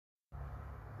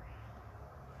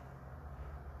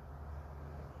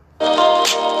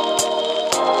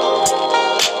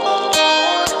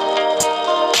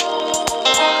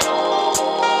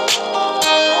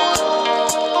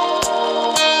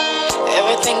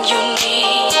you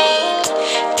need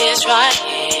is right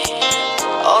here.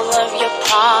 All of your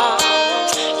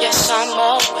problems, yes, I'm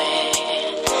aware.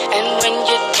 And when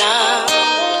you're down,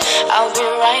 I'll be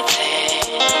right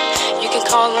there. You can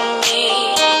call on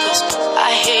me, 'cause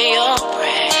I hear your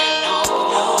prayer. No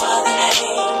other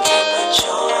name can put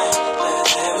joy where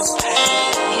there is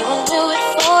pain. He will do it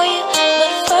for you,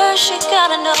 but first you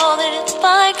gotta know that it's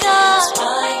by God. It's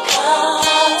by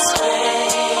God's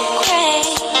grace.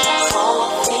 All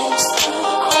things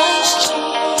through Christ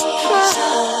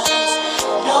Jesus.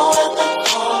 No weapon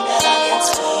formed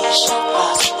against me shall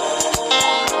prosper.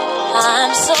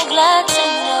 I'm so glad to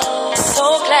know, so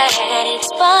glad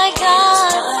it's by God. It's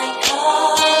by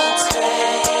God's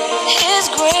grace. His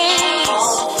grace.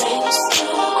 All things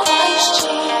through Christ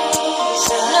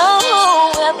Jesus. No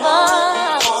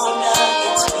weapon formed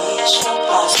against me shall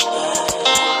prosper.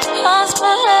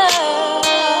 Prosper.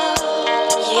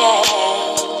 Yeah.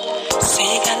 Say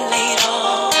you got laid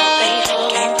off,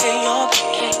 can't pay your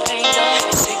bill.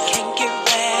 Say can't get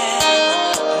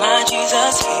well, my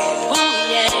Jesus heal.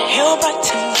 He'll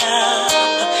brighten up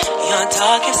your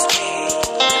darkest day.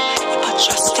 You put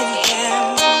trust in Him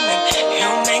and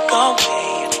He'll make a way.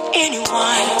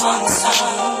 Anyone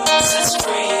is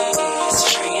free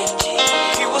indeed.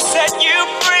 He will set you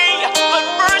free, but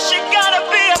first you gotta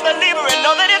be a believer and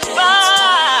know that it's fine.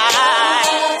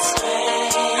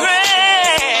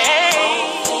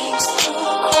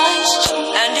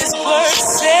 And His word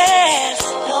says,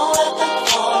 no weapon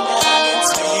formed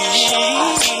against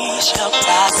me shall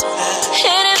prosper.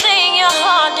 Anything your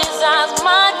heart desires,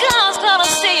 my God's gonna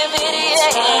see if it is.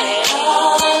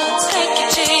 Thank you,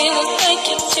 Jesus. Thank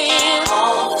you, Jesus.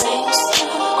 All things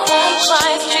through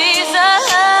Christ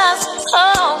Jesus.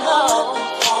 Oh no,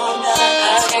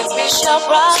 against me shall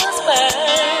prosper.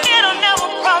 It'll never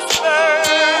prosper.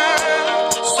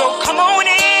 So come on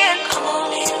in,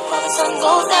 before the sun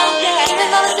goes down. Even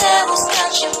though the devil's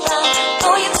got you bound,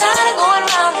 though you're tired of going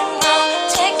round and round,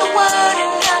 take the word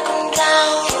and knock him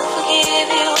down. He'll forgive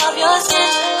you of your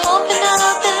sins. Open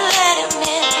up and let Him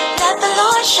in. Let the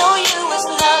Lord show you His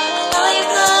love. Now you're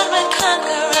good with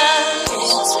conquerors.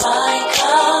 It's by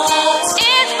God's grace.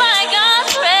 It's by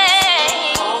God's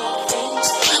grace.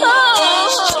 No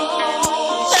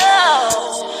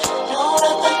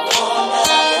weapon formed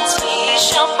against me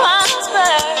shall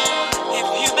prosper. If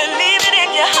you believe it in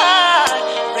your heart,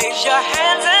 raise your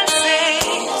hands and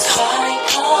sing. It's by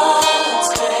God's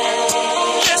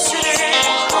grace. Yes, it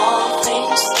is. All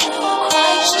things through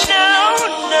Christ. No.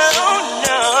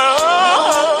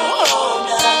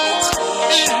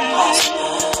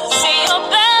 See, your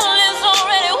battle is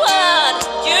already won.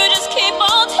 You just keep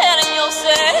on telling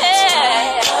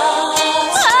yourself.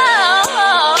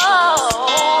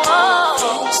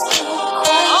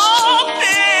 All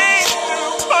things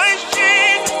through Christ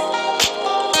Jesus.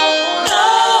 No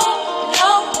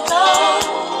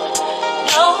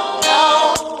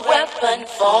weapon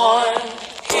formed.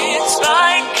 It's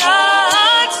by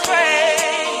God's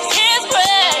grace. His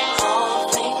grace. All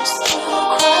things through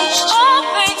Christ. All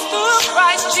things through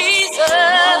Christ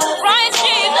Jesus. Christ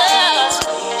Jesus.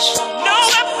 No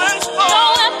weapons formed. No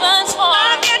weapons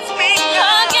formed against me.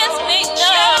 Against me,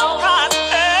 shall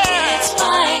prosper. It's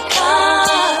by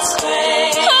God's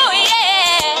grace. Oh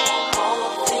yeah.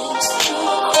 All things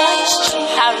through Christ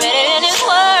Jesus. I read it in His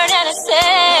word and it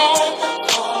said,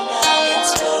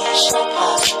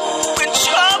 when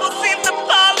trouble seems to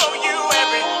follow you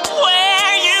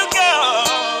everywhere you go,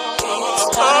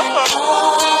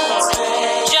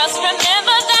 just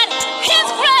remember that His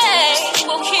grace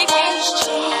will keep you.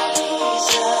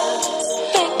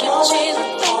 Thank you,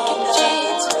 Jesus. Thank you,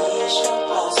 Jesus.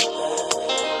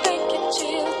 Thank you,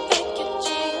 Jesus. Thank you,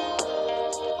 Jesus.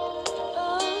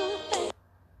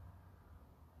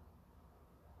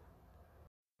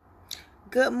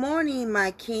 Good morning,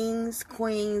 my kings,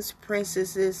 queens,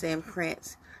 princesses, and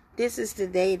prince. This is the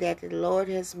day that the Lord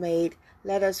has made.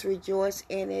 Let us rejoice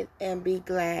in it and be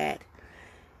glad.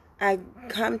 I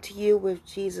come to you with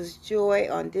Jesus' joy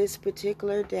on this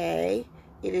particular day.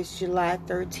 It is July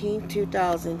 13,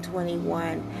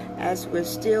 2021, as we're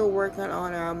still working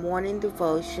on our morning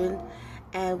devotion,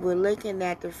 and we're looking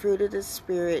at the fruit of the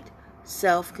Spirit,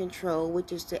 self-control,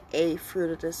 which is the eighth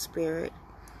fruit of the Spirit.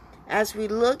 As we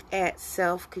look at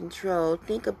self-control,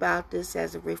 think about this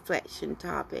as a reflection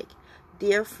topic.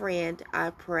 Dear friend, I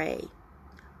pray.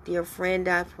 Dear friend,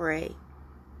 I pray.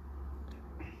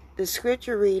 The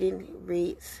scripture reading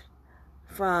reads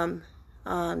from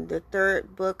the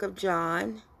third book of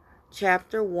John,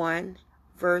 chapter 1,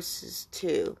 verses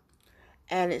 2.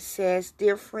 And it says,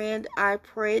 Dear friend, I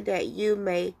pray that you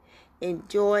may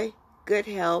enjoy good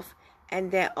health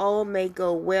and that all may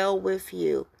go well with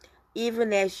you,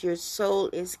 even as your soul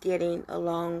is getting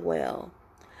along well.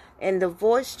 In the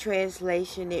Voice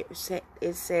translation, it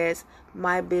says,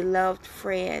 "My beloved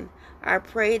friend, I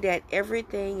pray that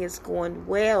everything is going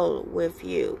well with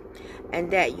you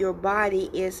and that your body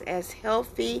is as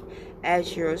healthy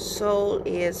as your soul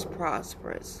is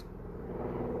prosperous."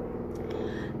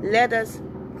 Let us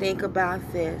think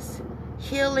about this.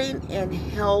 Healing and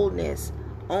wholeness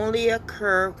only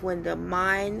occur when the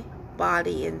mind,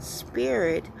 body, and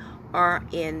spirit are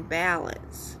in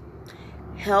balance.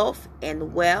 Health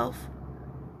and wealth,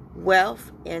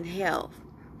 wealth and health,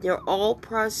 they're all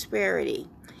prosperity,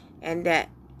 and that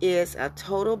is a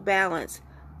total balance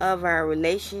of our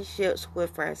relationships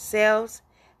with ourselves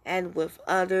and with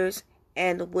others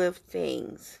and with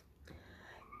things.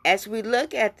 As we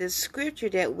look at the scripture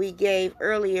that we gave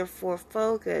earlier for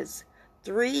focus,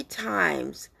 3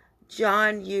 times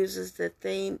John uses the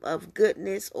theme of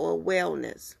goodness or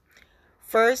wellness.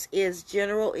 First is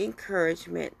general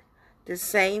encouragement. The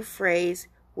same phrase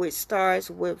which starts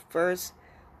with verse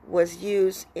was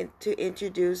used to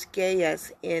introduce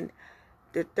Gaius in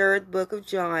the 3rd book of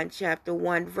John, chapter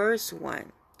 1, verse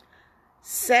 1.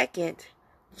 Second,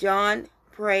 John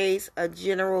prays a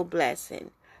general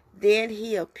blessing. Then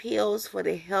he appeals for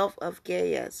the health of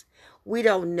Gaius. We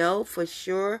don't know for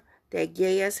sure that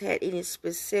Gaius had any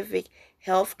specific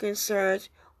health concerns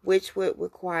which would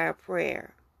require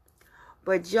prayer.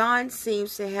 But John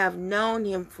seems to have known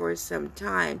him for some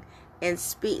time and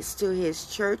speaks to his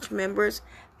church members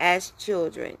as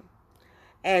children.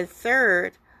 And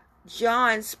third,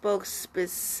 John spoke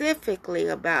specifically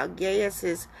about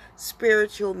Gaius'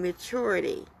 spiritual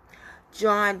maturity.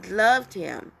 John loved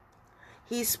him.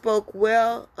 He spoke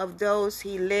well of those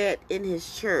he led in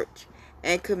his church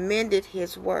and commended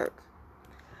his work.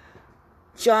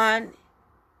 John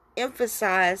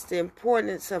emphasized the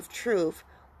importance of truth,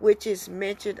 which is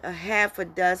mentioned a half a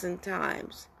dozen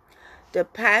times. The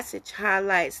passage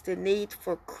highlights the need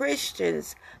for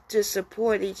Christians to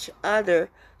support each other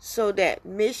so that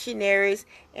missionaries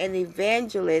and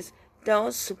evangelists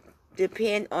don't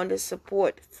depend on the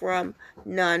support from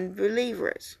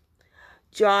non-believers.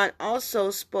 John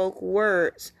also spoke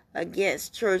words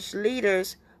against church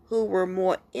leaders who were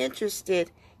more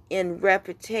interested in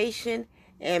reputation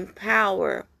and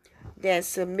power than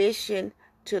submission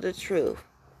to the truth.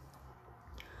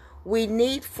 We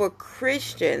need for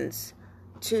Christians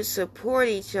to support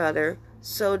each other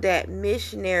so that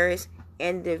missionaries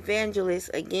and evangelists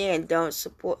again don't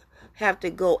have to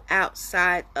go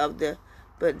outside of the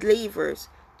believers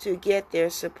to get their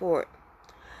support.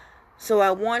 So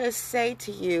I want to say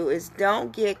to you is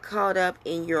don't get caught up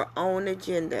in your own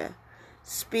agenda,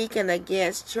 speaking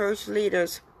against church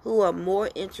leaders who are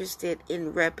more interested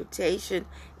in reputation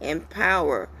and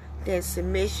power than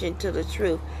submission to the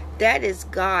truth. That is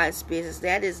God's business.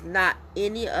 That is not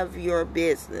any of your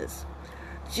business.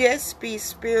 Just be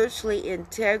spiritually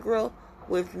integral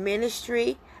with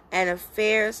ministry and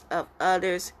affairs of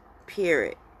others,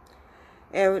 period.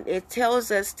 And it tells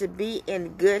us to be in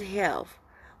good health.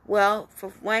 Well, for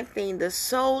one thing, the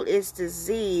soul is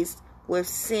diseased with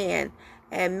sin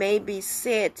and may be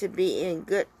said to be in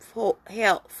good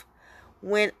health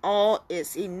when all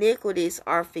its iniquities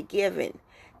are forgiven,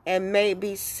 and may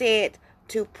be said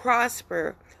to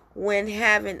prosper when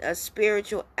having a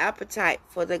spiritual appetite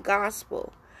for the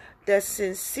gospel, the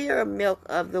sincere milk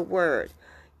of the word.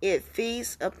 It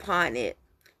feeds upon it.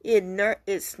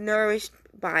 It's nourished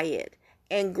by it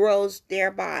and grows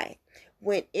thereby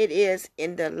when it is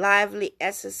in the lively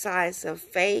exercise of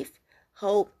faith,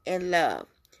 hope, and love.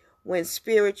 When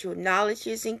spiritual knowledge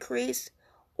is increased,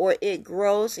 or it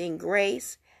grows in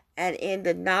grace and in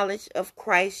the knowledge of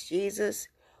Christ Jesus,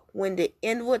 when the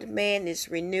inward man is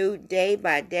renewed day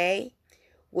by day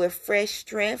with fresh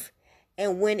strength,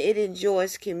 and when it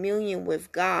enjoys communion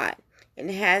with God and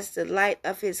has the light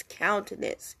of his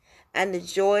countenance and the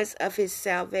joys of his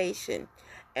salvation,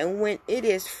 and when it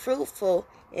is fruitful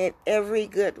in every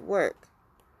good work.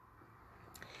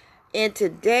 In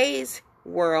today's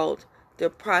world, the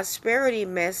prosperity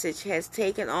message has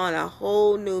taken on a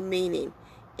whole new meaning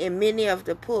in many of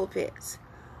the pulpits,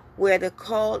 where the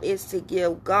call is to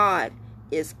give God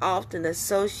is often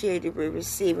associated with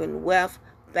receiving wealth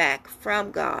back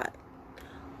from God.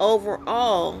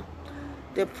 Overall,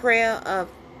 the prayer of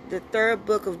the 3rd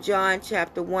book of John,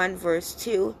 chapter 1, verse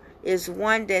 2, is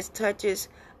one that touches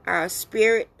our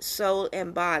spirit, soul,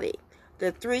 and body.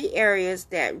 The 3 areas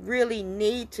that really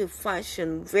need to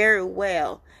function very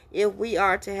well if we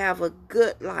are to have a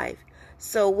good life.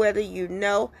 So whether you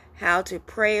know how to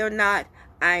pray or not,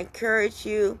 I encourage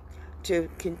you to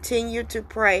continue to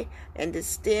pray and to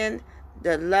extend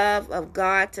the love of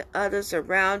God to others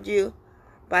around you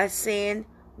by saying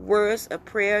words of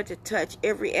prayer to touch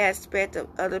every aspect of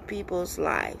other people's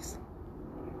lives.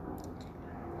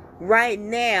 Right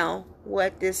now,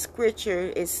 what this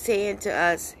scripture is saying to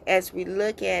us as we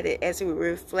look at it, as we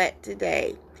reflect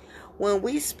today, when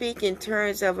we speak in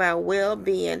terms of our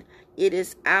well-being, it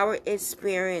is our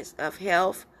experience of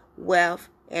health, wealth,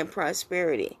 and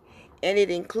prosperity. And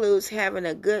it includes having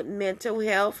a good mental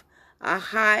health, a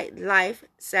high life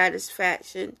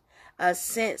satisfaction, a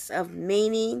sense of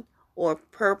meaning or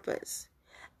purpose,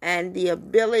 and the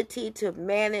ability to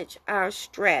manage our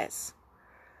stress.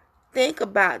 Think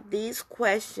about these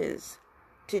questions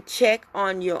to check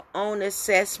on your own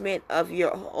assessment of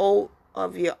your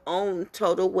own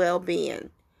total well-being.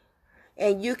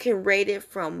 And you can rate it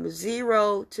from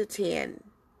 0 to 10.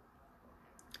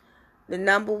 The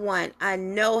number 1, I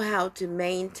know how to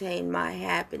maintain my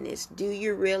happiness. Do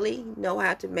you really know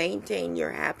how to maintain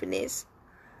your happiness?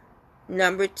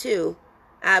 Number 2,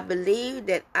 I believe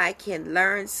that I can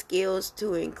learn skills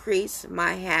to increase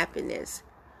my happiness.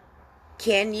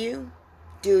 Can you?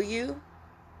 Do you?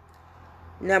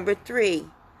 Number 3,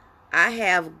 I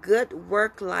have good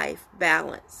work-life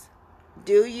balance.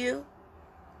 Do you?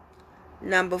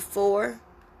 Number 4,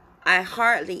 I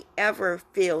hardly ever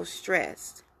feel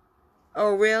stressed.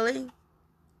 Oh, really?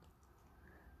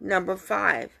 Number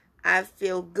 5, I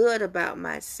feel good about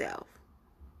myself.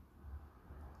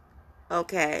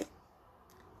 Okay.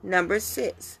 Number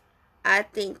 6, I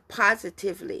think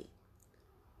positively.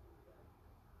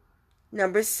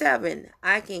 Number 7,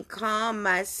 I can calm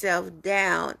myself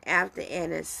down after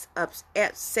an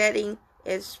upsetting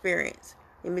experience.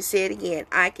 Let me say it again.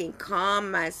 I can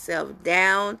calm myself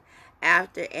down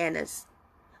after an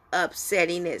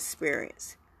upsetting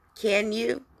experience. Can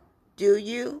you? Do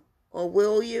you? Or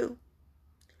will you?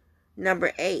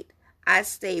 Number 8, I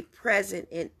stay present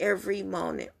in every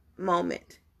moment.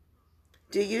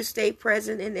 Do you stay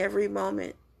present in every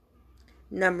moment?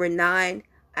 Number 9,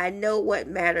 I know what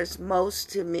matters most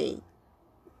to me.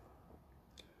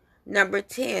 Number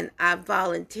 10, I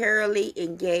voluntarily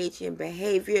engage in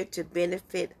behavior to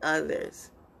benefit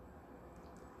others.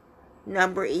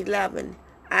 Number 11,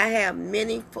 I have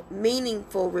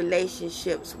meaningful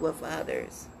relationships with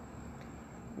others.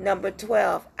 Number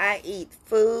 12, I eat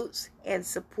foods and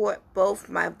support both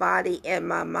my body and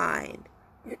my mind.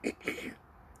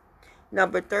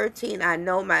 Number 13, I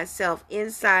know myself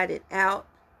inside and out.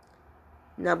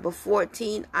 Number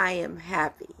 14, I am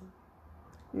happy.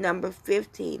 Number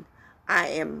 15, I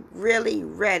am really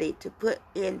ready to put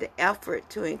in the effort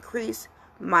to increase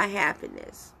my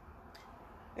happiness.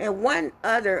 And one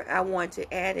other I want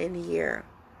to add in here.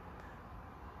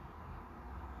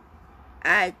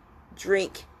 I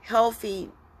drink healthy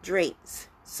drinks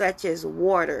such as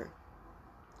water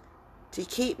to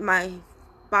keep my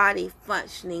body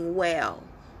functioning well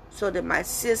so that my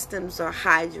systems are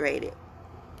hydrated.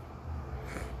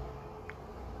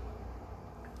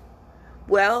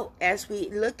 Well, as we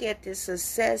look at this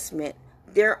assessment,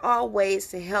 there are ways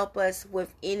to help us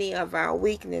with any of our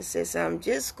weaknesses. I'm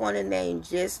just going to name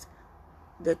just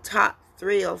the top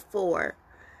 3 or 4,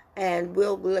 and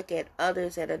we'll look at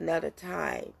others at another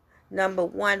time. Number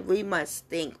 1, we must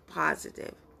think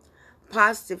positive.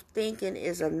 Positive thinking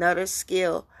is another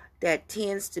skill that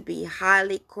tends to be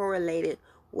highly correlated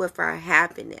with our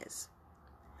happiness.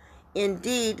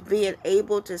 Indeed, being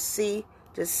able to see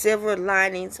the silver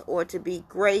linings or to be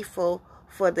grateful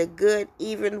for the good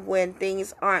even when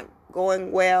things aren't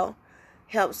going well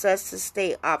helps us to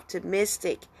stay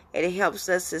optimistic, and it helps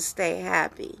us to stay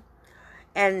happy.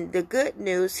 And the good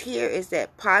news here is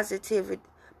that positivity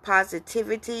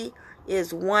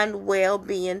is one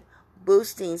well-being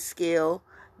boosting skill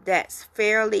that's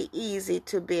fairly easy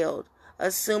to build,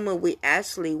 assuming we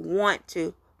actually want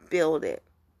to build it.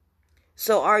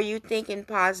 So are you thinking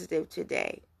positive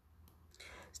today?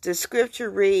 The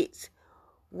scripture reads,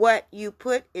 what you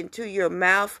put into your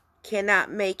mouth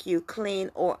cannot make you clean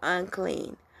or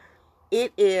unclean.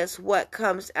 It is what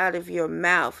comes out of your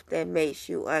mouth that makes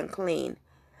you unclean.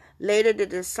 Later, the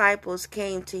disciples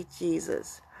came to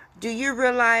Jesus. Do you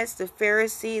realize the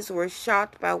Pharisees were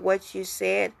shocked by what you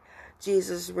said?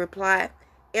 Jesus replied,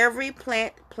 every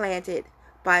plant planted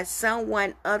by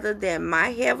someone other than my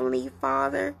heavenly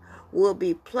Father will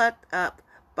be plucked up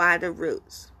by the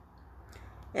roots.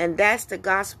 And that's the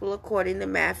gospel according to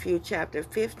Matthew chapter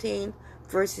 15,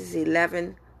 verses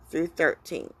 11 through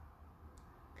 13.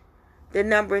 The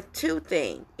number 2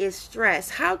 thing is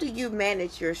stress. How do you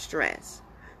manage your stress?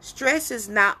 Stress is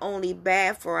not only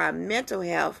bad for our mental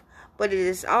health, but it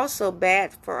is also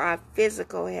bad for our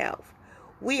physical health.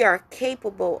 We are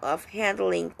capable of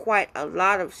handling quite a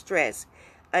lot of stress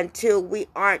until we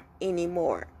aren't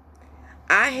anymore.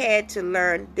 I had to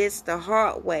learn this the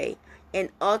hard way and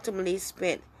ultimately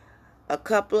spent a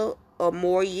couple or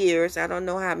more years, I don't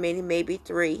know how many, maybe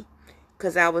 3,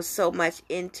 because I was so much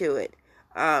into it,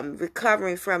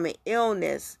 recovering from an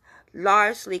illness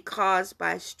largely caused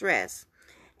by stress.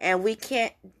 And we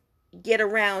can't get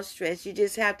around stress. You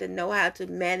just have to know how to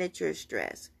manage your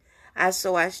stress.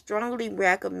 So I strongly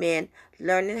recommend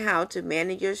learning how to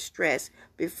manage your stress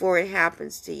before it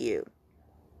happens to you.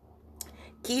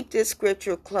 Keep this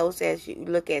scripture close as you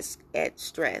look at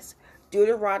stress.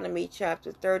 Deuteronomy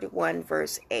chapter 31,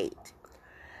 verse 8.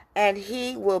 And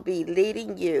he will be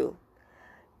leading you.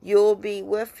 He'll be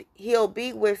with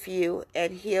you,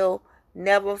 and he'll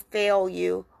never fail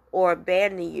you or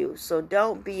abandon you. So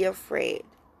don't be afraid.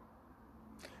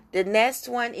 The next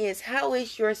one is, how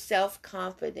is your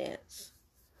self-confidence?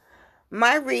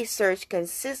 My research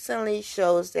consistently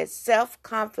shows that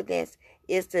self-confidence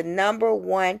is the number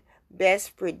one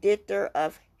best predictor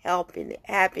of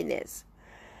happiness.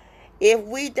 If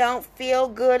we don't feel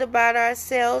good about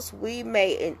ourselves, we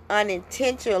may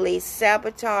unintentionally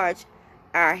sabotage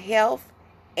our health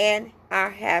and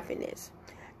our happiness.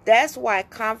 That's why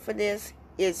confidence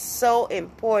is so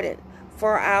important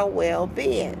for our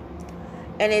well-being.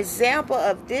 An example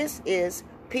of this is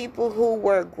people who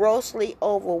were grossly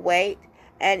overweight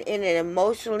and in an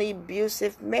emotionally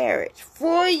abusive marriage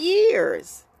for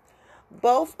years.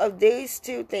 Both of these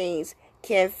two things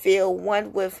can fill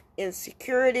one with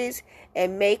insecurities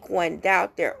and make one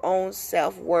doubt their own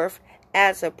self-worth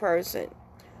as a person.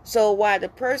 So while the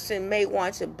person may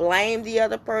want to blame the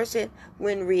other person,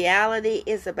 when reality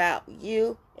is about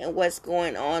you and what's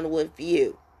going on with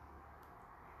you.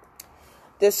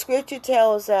 The scripture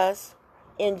tells us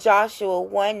in Joshua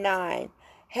 1:9,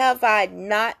 have I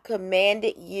not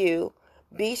commanded you,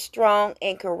 be strong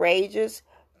and courageous,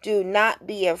 do not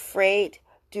be afraid,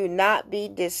 do not be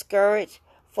discouraged,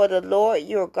 for the Lord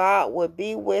your God will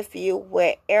be with you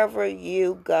wherever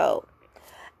you go.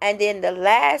 And then the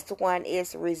last one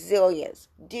is resilience.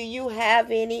 Do you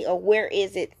have any, or where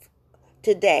is it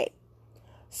today?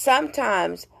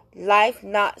 Sometimes life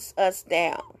knocks us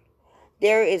down.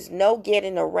 There is no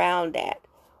getting around that.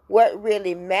 What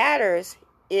really matters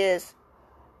is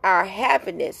our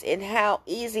happiness and how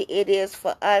easy it is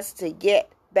for us to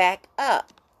get back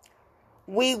up.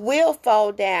 We will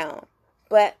fall down,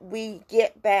 but we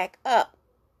get back up.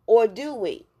 Or do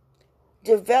we?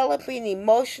 Developing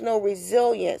emotional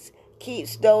resilience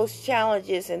keeps those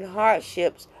challenges and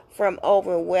hardships from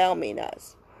overwhelming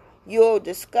us. You'll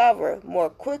recover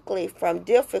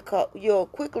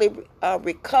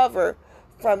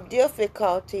from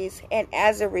difficulties, and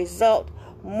as a result,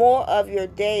 more of your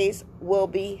days will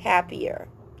be happier.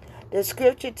 The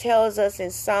scripture tells us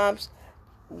in Psalms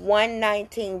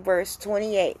 119 verse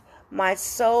 28, my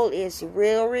soul is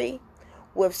weary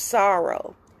with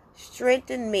sorrow.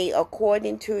 Strengthen me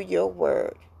according to your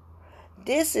word.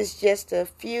 This is just a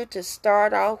few to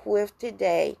start off with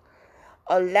today.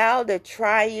 Allow the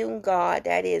triune God,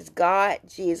 that is God,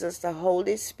 Jesus, the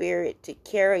Holy Spirit, to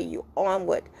carry you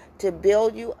onward, to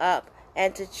build you up,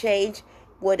 and to change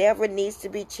whatever needs to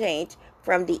be changed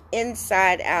from the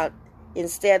inside out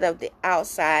instead of the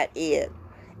outside in.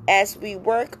 As we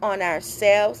work on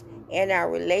ourselves and our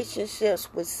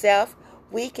relationships with self,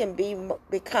 we can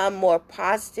become more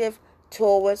positive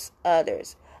towards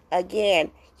others.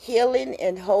 Again, healing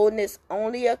and wholeness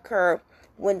only occur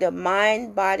when the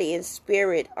mind, body, and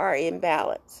spirit are in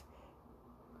balance.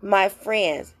 My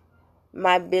friends,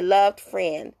 my beloved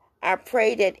friend, I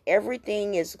pray that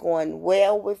everything is going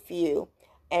well with you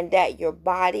and that your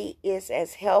body is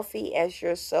as healthy as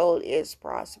your soul is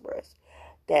prosperous.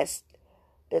 That's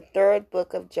the 3rd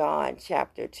book of John,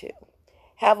 chapter 2.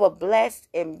 Have a blessed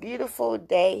and beautiful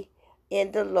day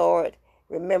in the Lord.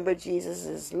 Remember, Jesus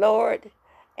is Lord.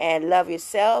 And love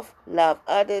yourself, love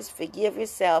others, forgive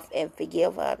yourself, and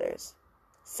forgive others.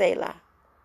 Selah.